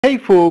Hey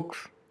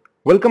folks,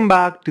 welcome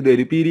back to the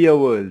Wikipedia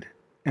world,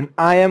 and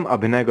I am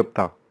Abhinay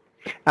Gupta.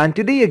 And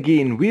today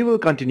again we will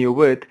continue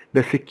with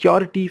the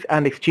Securities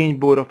and Exchange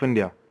Board of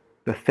India,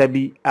 the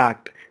SEBI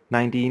Act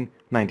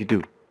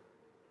 1992.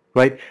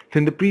 Right? So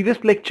in the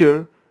previous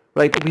lecture,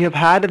 right, we have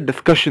had a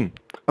discussion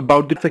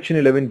about the section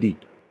 11D.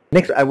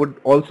 Next, I would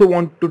also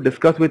want to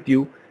discuss with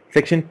you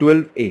section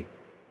 12A.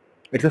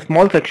 It's a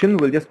small section,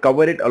 we'll just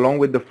cover it along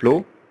with the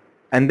flow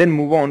and then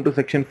move on to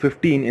section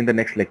 15 in the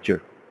next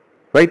lecture.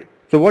 Right?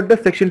 So what does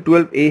section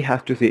 12A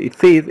has to say? It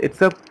says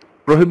it's a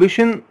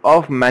prohibition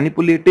of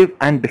manipulative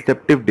and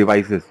deceptive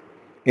devices,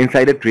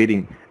 insider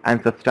trading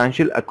and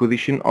substantial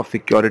acquisition of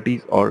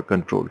securities or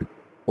control.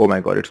 Oh my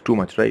god, it's too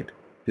much, right?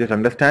 Just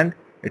understand,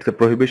 it's a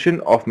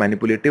prohibition of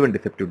manipulative and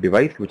deceptive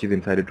device, which is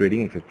insider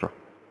trading, etc.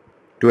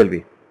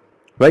 12A.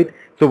 Right?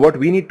 So what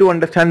we need to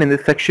understand in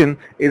this section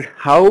is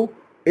how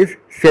is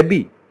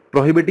SEBI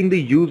prohibiting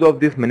the use of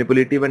these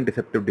manipulative and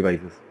deceptive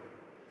devices.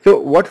 So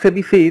what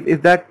SEBI says is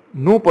that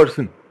no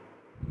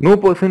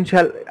person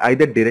shall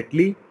either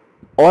directly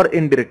or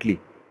indirectly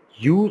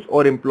use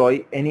or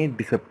employ any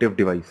deceptive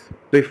device.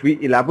 So if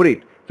we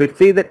elaborate, so it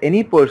says that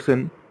any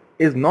person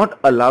is not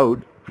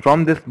allowed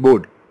from this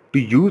board to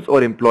use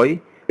or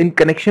employ in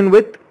connection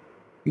with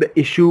the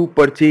issue,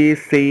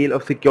 purchase, sale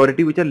of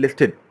security which are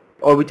listed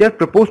or which are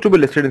proposed to be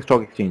listed in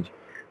stock exchange.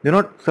 They're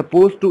not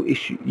supposed to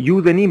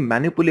use any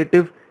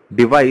manipulative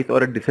device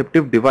or a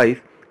deceptive device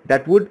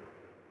that would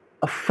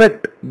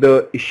affect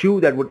the issue,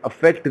 that would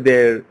affect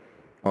their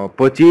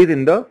purchase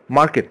in the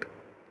market,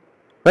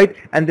 right?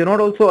 And they're not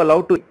also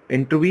allowed to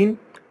intervene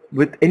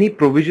with any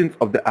provisions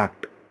of the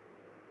act,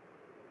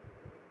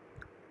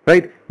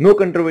 right? No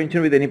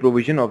contravention with any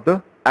provision of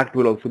the act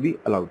will also be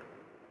allowed.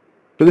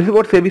 So this is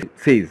what SEBI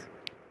says,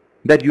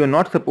 that you are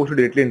not supposed to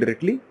directly and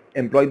indirectly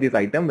employ this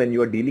item when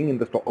you are dealing in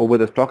the stock, over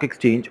the stock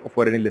exchange or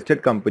for any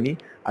listed company,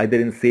 either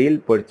in sale,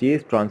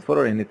 purchase, transfer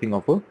or anything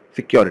of a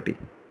security,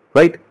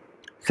 right?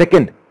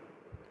 Second,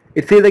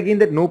 it says again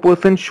that no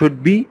person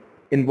should be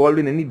involved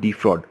in any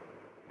defraud.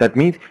 That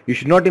means you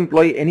should not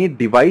employ any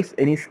device,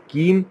 any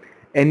scheme,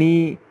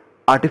 any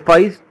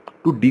artifice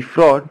to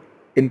defraud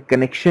in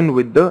connection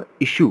with the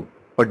issue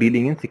or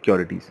dealing in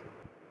securities.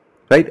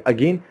 Right?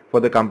 Again, for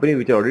the companies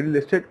which are already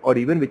listed or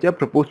even which are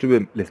proposed to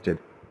be listed.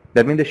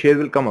 That means the shares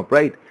will come up,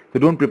 right? So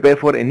don't prepare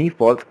for any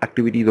false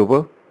activities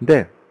over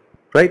there.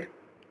 Right?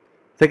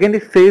 Second,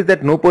 it says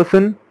that no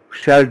person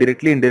shall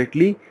directly,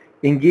 indirectly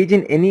engage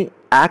in any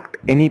act,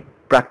 any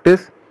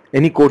practice,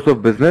 any course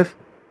of business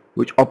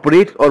which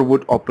operates or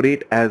would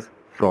operate as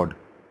fraud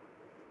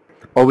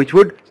or which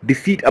would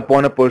deceit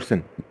upon a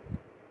person.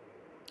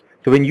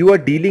 So when you are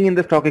dealing in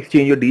the stock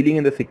exchange, you're dealing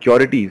in the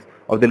securities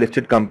of the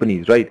listed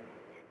companies, right?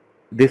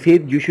 They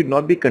say you should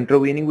not be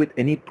contravening with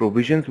any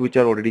provisions which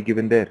are already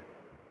given there.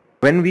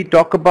 When we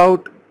talk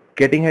about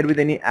getting ahead with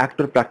any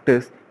act or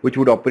practice which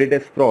would operate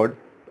as fraud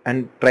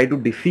and try to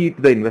deceive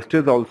the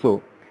investors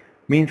also,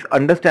 means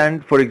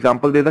understand, for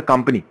example, there's a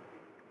company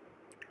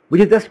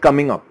which is just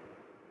coming up.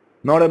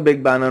 Not a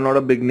big banner, not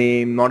a big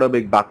name, not a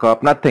big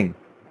backup, nothing.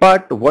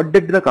 But what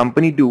did the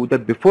company do?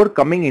 That before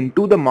coming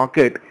into the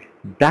market,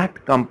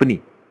 that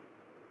company,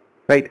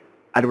 right,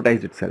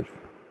 advertised itself.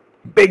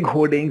 Big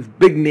hoardings,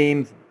 big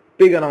names,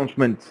 big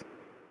announcements.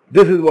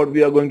 This is what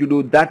we are going to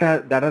do. That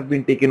has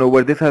been taken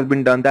over. This has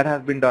been done. That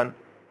has been done.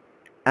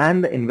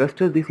 And the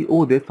investors, they see,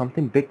 oh, there's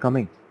something big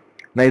coming.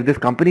 Now, if this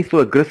company is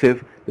so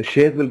aggressive, the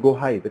shares will go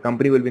high. The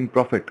company will be in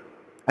profit.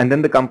 And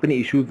then the company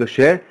issues the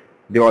share.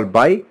 They all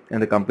buy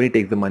and the company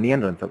takes the money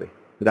and runs away.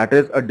 So that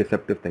is a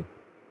deceptive thing.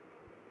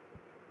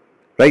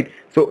 Right?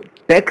 So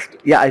text,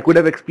 yeah, I could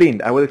have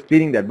explained. I was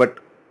explaining that. But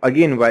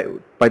again,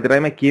 by the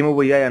time I came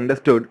over here, I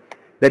understood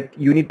that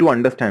you need to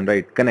understand,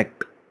 right?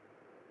 Connect.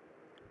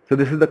 So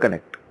this is the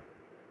connect.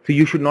 So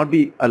you should not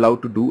be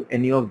allowed to do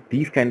any of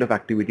these kind of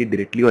activity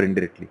directly or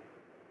indirectly.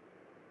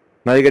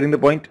 Now you're getting the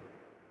point?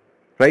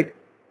 Right?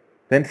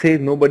 Then says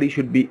nobody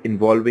should be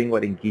involving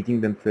or engaging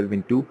themselves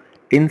into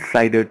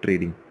insider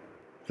trading.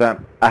 So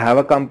I have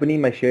a company,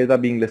 my shares are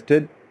being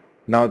listed,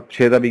 now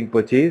shares are being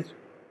purchased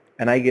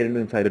and I get into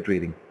insider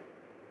trading.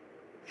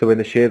 So when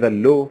the shares are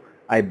low,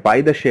 I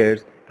buy the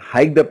shares,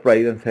 hike the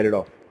price and sell it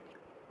off.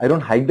 I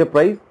don't hike the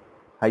price.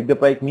 Hike the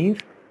price means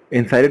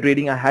insider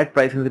trading, I had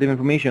price sensitive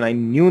information. I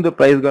knew the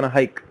price is going to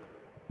hike.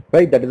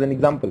 Right? That is an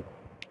example.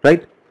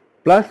 Right?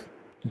 Plus,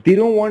 they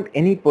don't want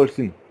any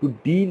person to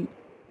deal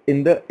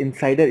in the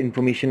insider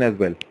information as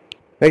well.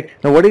 Right?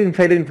 Now what is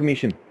insider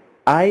information?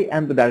 I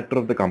am the director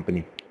of the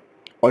company.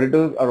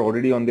 Auditors are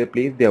already on their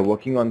place, they are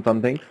working on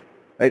some things,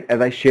 right? As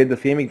I shared the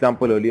same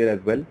example earlier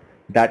as well,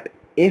 that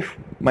if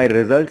my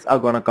results are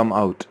gonna come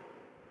out,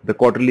 the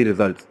quarterly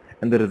results,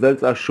 and the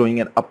results are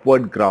showing an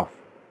upward graph,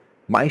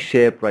 my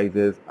share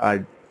prices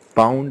are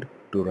bound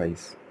to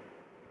rise.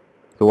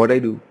 So what I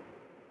do,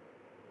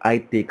 I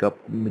take up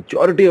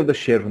majority of the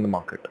share from the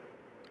market,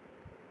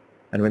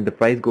 and when the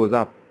price goes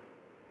up,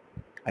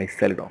 I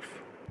sell it off.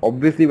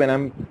 Obviously, when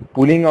I'm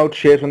pulling out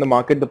shares from the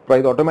market, the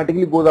price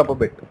automatically goes up a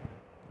bit.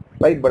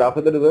 Right, but after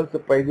the results, the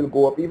price will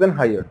go up even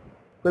higher.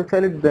 They'll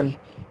sell it then.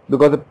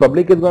 Because the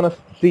public is gonna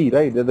see,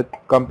 right, that the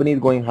company is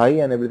going high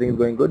and everything is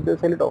going good, they'll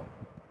sell it off.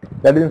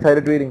 That is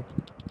insider trading.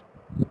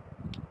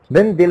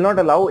 Then they'll not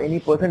allow any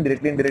person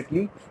directly and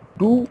indirectly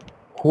to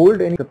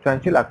hold any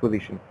substantial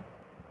acquisition.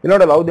 They'll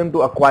not allow them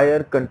to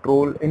acquire,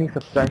 control any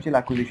substantial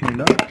acquisition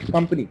in a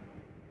company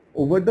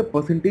over the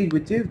percentage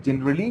which is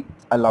generally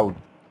allowed.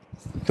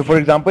 So for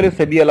example, if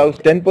SEBI allows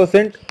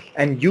 10%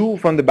 and you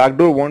from the back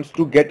door wants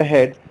to get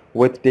ahead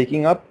with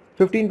taking up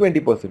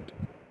 15-20%.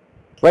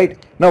 Right?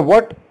 Now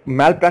what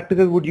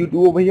malpractices would you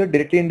do over here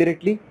directly and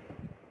indirectly?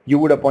 You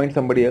would appoint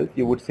somebody else.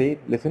 You would say,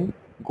 listen,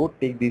 go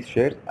take these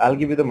shares. I'll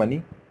give you the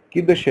money.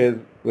 Keep the shares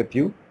with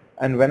you.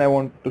 And when I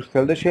want to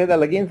sell the shares,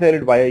 I'll again sell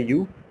it via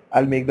you.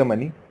 I'll make the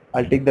money.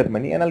 I'll take that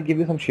money and I'll give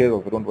you some shares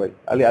also. Don't worry.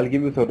 I'll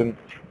give you a certain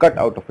cut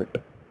out of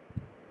it.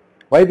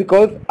 Why?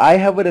 Because I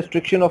have a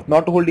restriction of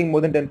not holding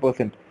more than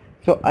 10%.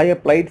 So I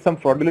applied some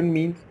fraudulent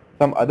means,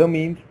 some other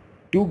means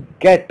to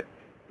get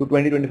to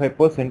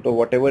 20-25% or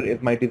whatever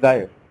is my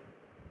desire.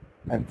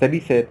 And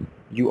SEBI said,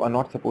 you are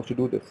not supposed to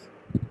do this.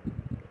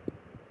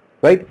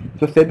 Right?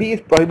 So SEBI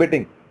is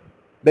prohibiting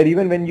that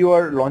even when you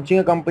are launching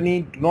a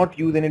company, do not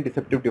use any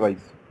deceptive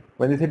device.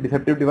 When they say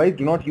deceptive device,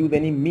 do not use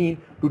any means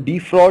to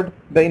defraud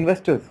the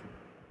investors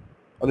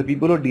or the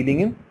people who are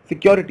dealing in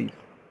securities.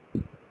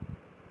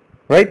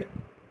 Right?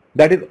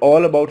 That is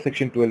all about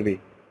section 12A.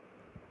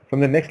 From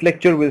the next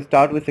lecture, we'll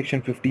start with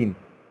section 15.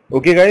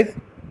 Okay guys?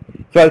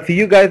 So I'll see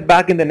you guys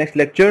back in the next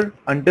lecture.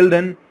 Until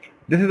then,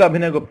 this is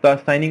Abhinay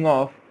Gupta signing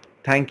off.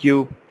 Thank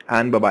you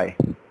and bye-bye.